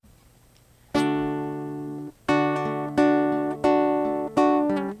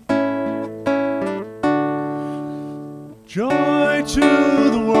Joy to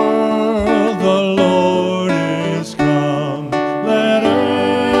the world, the Lord is come. Let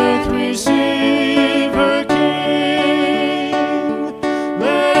earth receive her King.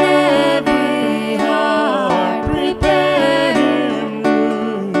 Let every heart prepare him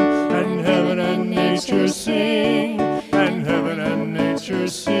room. And heaven and nature sing, and heaven and nature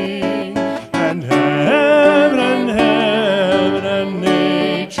sing, and heaven and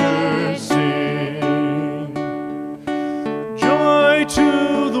nature sing. Joy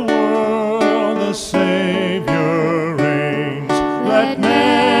to the world, the Savior reigns. Let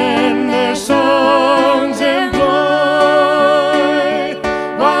men their songs employ,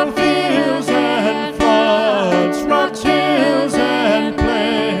 while fields and floods, rocks, hills, and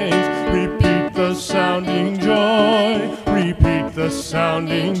plains repeat the sounding joy, repeat the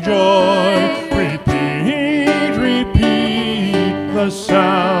sounding joy, repeat, repeat the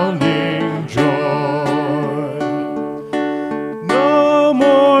sounding joy. No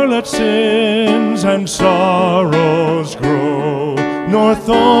more let sins and sorrows grow, nor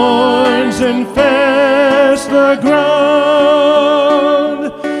thorns infest the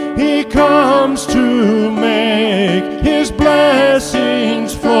ground. He comes to make his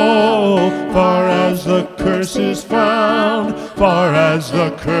blessings flow, far as the curse is found, far as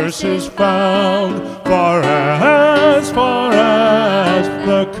the curse is found, far as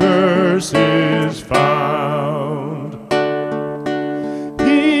the curse is found.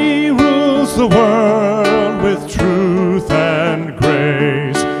 He rules the world with truth and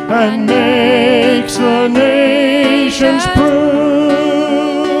grace, and makes the nations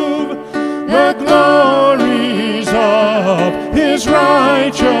prove the glories of his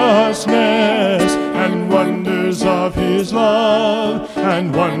righteousness, and wonders of his love,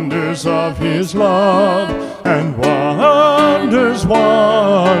 and wonders of his love, and wonders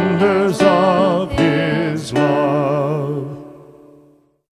of